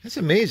it's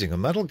amazing, a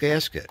metal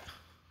gasket.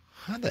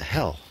 How the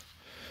hell?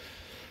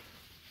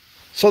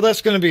 So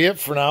that's going to be it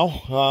for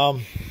now.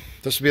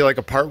 This will be like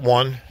a part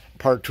 1.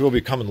 Part 2 will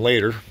be coming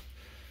later.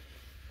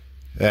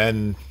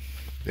 And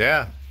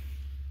yeah,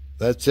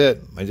 that's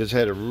it. I just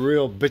had a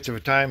real bitch of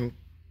a time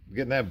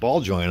getting that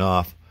ball joint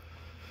off.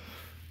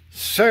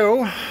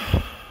 So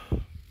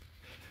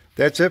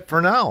that's it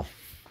for now.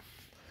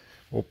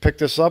 We'll pick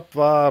this up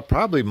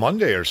probably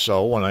Monday or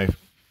so when I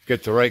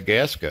get the right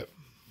gasket.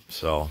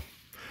 So, all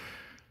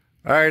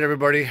right,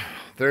 everybody.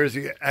 There's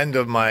the end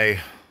of my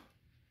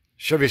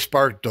Chevy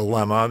Spark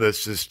dilemma.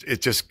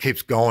 It just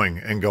keeps going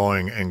and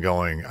going and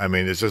going. I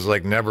mean, it's just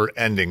like never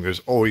ending.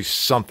 There's always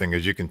something,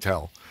 as you can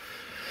tell.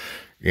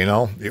 You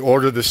know, the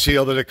order, the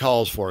seal that it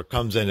calls for, it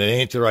comes in. It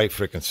ain't the right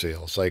freaking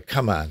seal. It's like,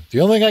 come on.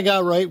 The only thing I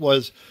got right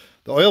was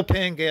the oil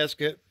pan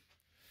gasket,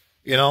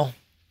 you know,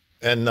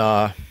 and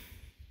the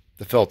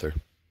filter.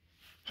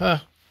 Huh.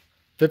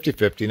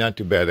 50-50. Not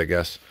too bad, I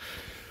guess.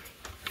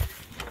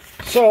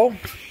 So,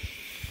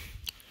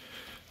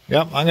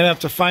 yep, I'm going to have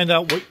to find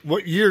out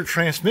what year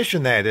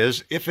transmission that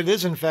is. If it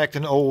is, in fact,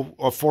 an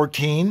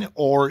 14,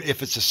 or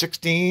if it's a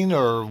 16,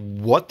 or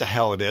what the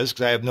hell it is,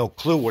 because I have no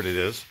clue what it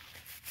is.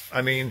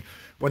 I mean,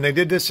 when they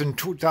did this in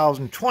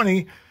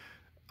 2020,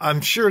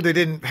 I'm sure they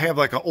didn't have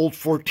like an old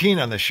 14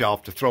 on the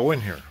shelf to throw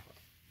in here.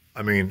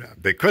 I mean,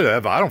 they could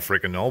have. I don't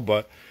freaking know,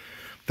 but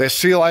the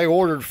seal I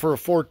ordered for a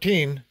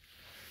 14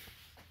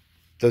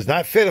 does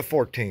not fit a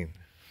 14.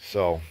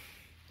 So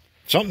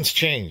something's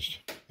changed,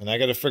 and I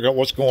got to figure out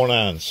what's going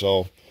on.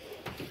 So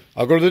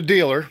I'll go to the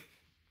dealer,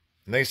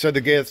 and they said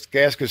the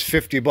gasket's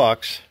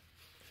 $50.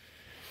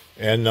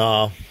 And,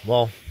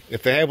 well,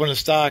 if they have one in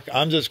stock,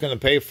 I'm just going to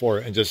pay for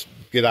it and just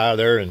get out of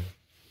there, and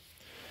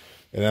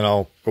then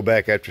I'll go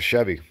back after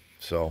Chevy.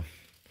 So,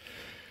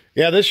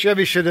 yeah, this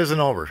Chevy shit isn't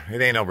over.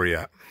 It ain't over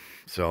yet.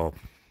 So,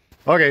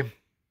 okay.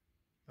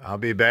 I'll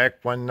be back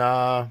when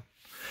I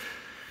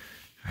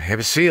have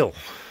a seal.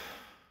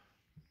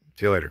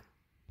 See you later.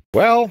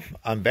 Well,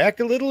 I'm back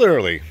a little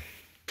early.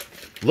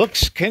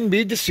 Looks can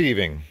be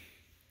deceiving.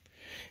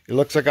 It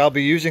looks like I'll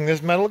be using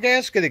this metal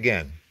gasket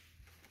again.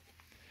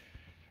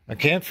 I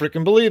can't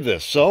freaking believe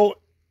this. So,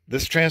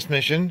 this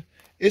transmission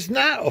is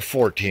not a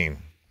 14.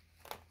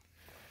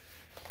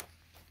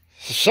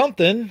 So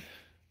something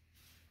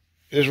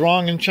is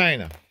wrong in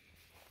China.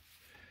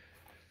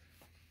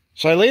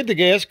 So I laid the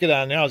gasket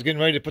on there. I was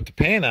getting ready to put the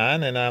pan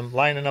on, and I'm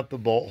lining up the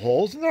bolt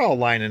holes, and they're all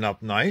lining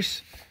up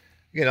nice.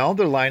 You know,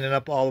 they're lining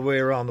up all the way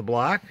around the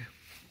block.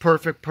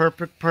 Perfect,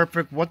 perfect,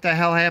 perfect. What the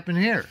hell happened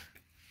here?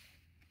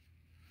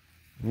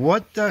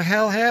 What the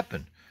hell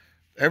happened?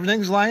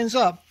 Everything's lines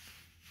up.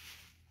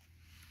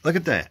 Look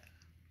at that.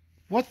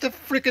 What the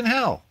freaking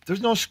hell?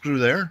 There's no screw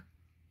there.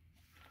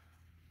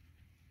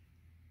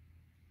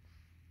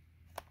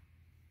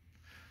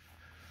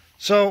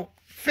 So,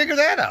 figure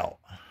that out.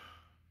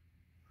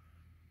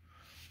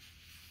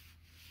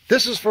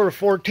 This is for a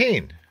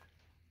 14.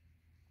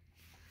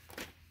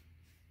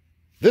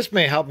 This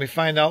may help me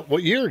find out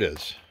what year it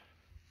is.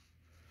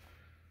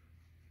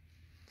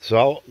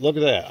 So, look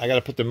at that. I got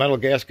to put the metal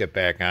gasket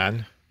back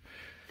on.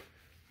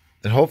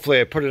 And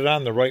hopefully I put it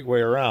on the right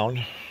way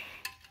around.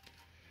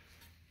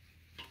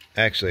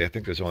 Actually, I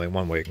think there's only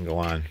one way it can go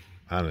on,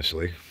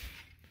 honestly.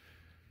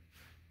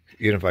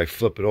 Even if I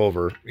flip it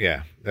over,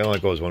 yeah, that only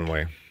goes one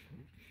way.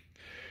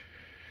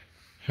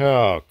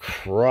 Oh,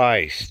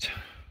 Christ.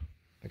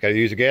 I got to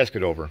use a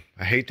gasket over.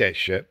 I hate that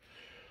shit.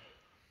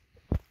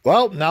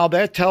 Well, now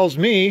that tells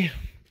me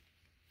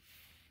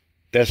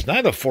that's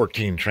not a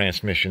 14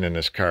 transmission in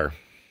this car.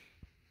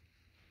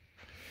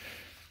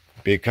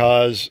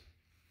 Because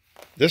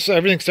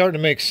everything's starting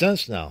to make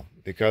sense now.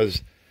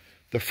 Because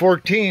the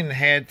 14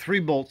 had 3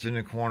 bolts in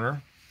the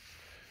corner,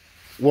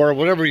 where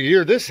whatever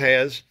year this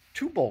has,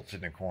 2 bolts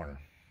in the corner.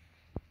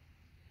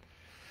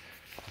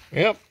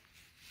 Yep.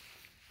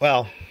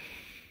 Well,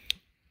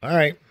 all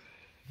right.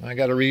 I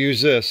got to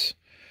reuse this.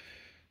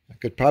 I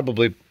could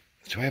probably...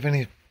 Do I have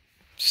any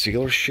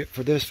sealer shit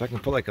for this? If I can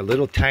put like a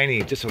little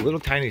tiny, just a little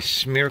tiny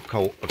smear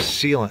coat of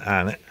sealant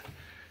on it.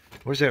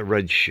 Where's that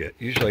red shit?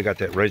 Usually I got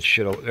that red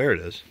shit over there.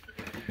 It is.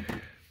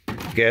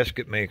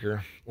 Gasket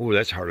maker. Ooh,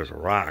 that's hard as a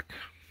rock.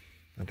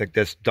 I think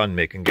that's done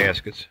making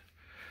gaskets.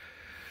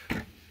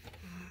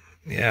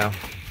 Yeah.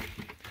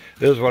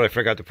 This is what I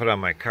forgot to put on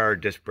my car.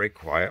 Disc brake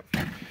quiet.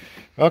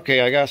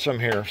 Okay, I got some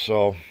here.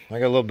 So I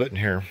got a little bit in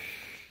here.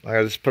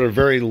 I just put a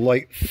very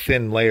light,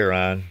 thin layer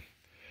on.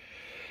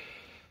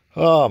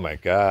 Oh my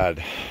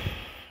God.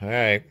 All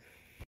right.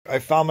 I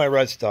found my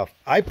red stuff.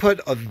 I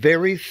put a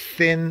very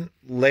thin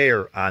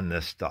layer on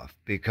this stuff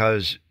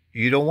because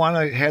you don't want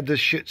to have this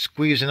shit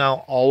squeezing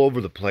out all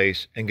over the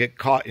place and get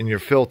caught in your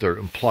filter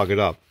and plug it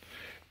up.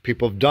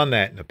 People have done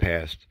that in the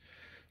past.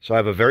 So I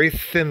have a very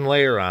thin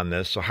layer on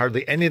this, so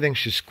hardly anything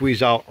should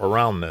squeeze out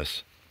around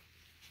this.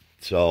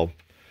 So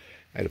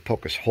I had to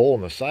poke a hole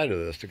in the side of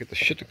this to get the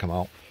shit to come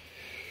out.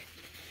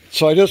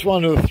 So I just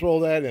wanted to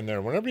throw that in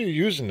there. Whenever you're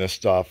using this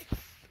stuff,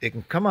 it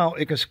can come out,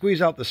 it can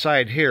squeeze out the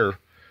side here,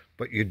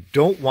 but you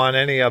don't want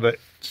any of it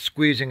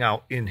squeezing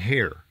out in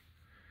here,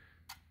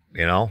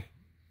 you know,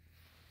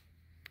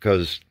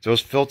 because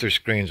those filter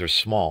screens are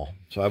small.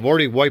 So I've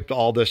already wiped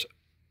all this,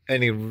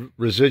 any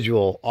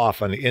residual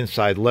off on the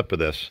inside lip of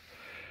this.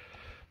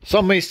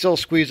 Some may still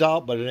squeeze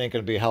out, but it ain't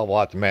going to be a hell of a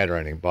lot to matter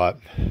any. But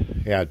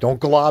yeah, don't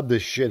glob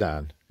this shit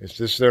on. It's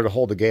just there to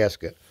hold the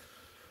gasket.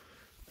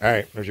 All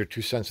right, there's your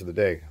 2 cents of the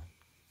day.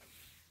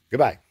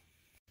 Goodbye.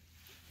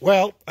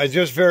 Well, I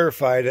just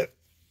verified it.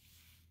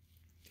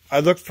 I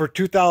looked for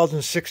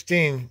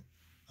 2016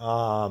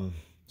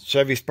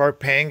 Chevy Spark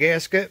pan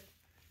gasket.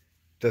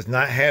 Does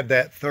not have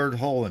that 3rd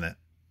hole in it.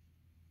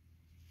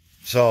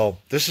 So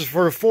this is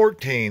for a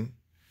 14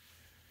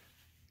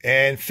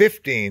 and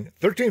 15.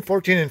 13,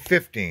 14, and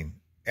 15.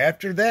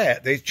 After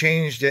that, they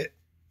changed it.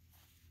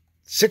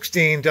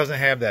 16 doesn't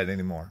have that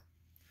anymore.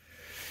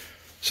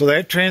 So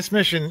that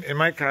transmission in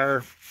my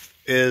car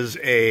is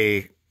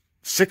a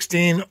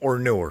 16 or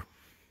newer.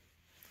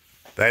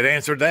 That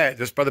answered that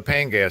just by the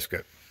pan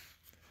gasket.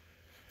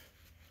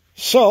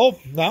 So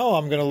now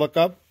I'm going to look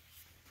up,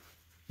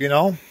 you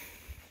know,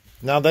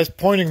 now that's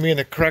pointing me in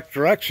the correct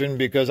direction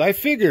because I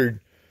figured,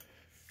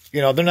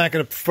 you know, they're not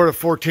going to put a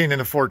 14 in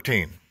a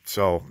 14.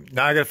 So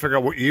now I got to figure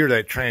out what year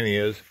that tranny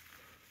is.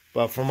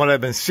 But from what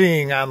I've been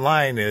seeing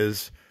online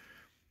is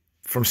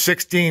from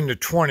 16 to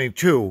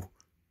 22,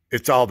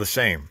 it's all the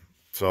same.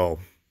 So,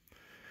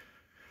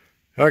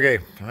 okay,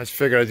 I just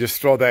figured I'd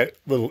just throw that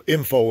little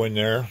info in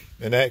there.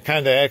 And that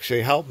kind of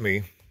actually helped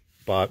me,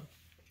 but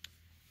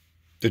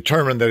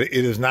determined that it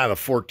is not a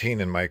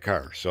 14 in my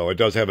car. So it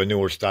does have a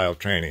newer style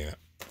tranny in it.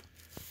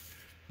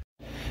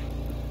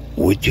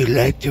 Would you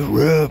like to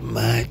rub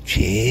my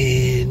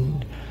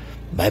chin?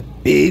 My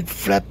big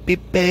floppy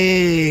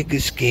bag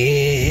of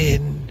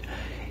skin.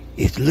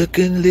 It's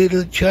looking a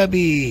little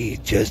chubby,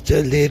 just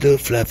a little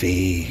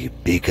fluffy,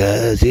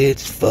 because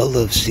it's full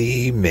of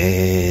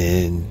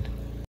semen.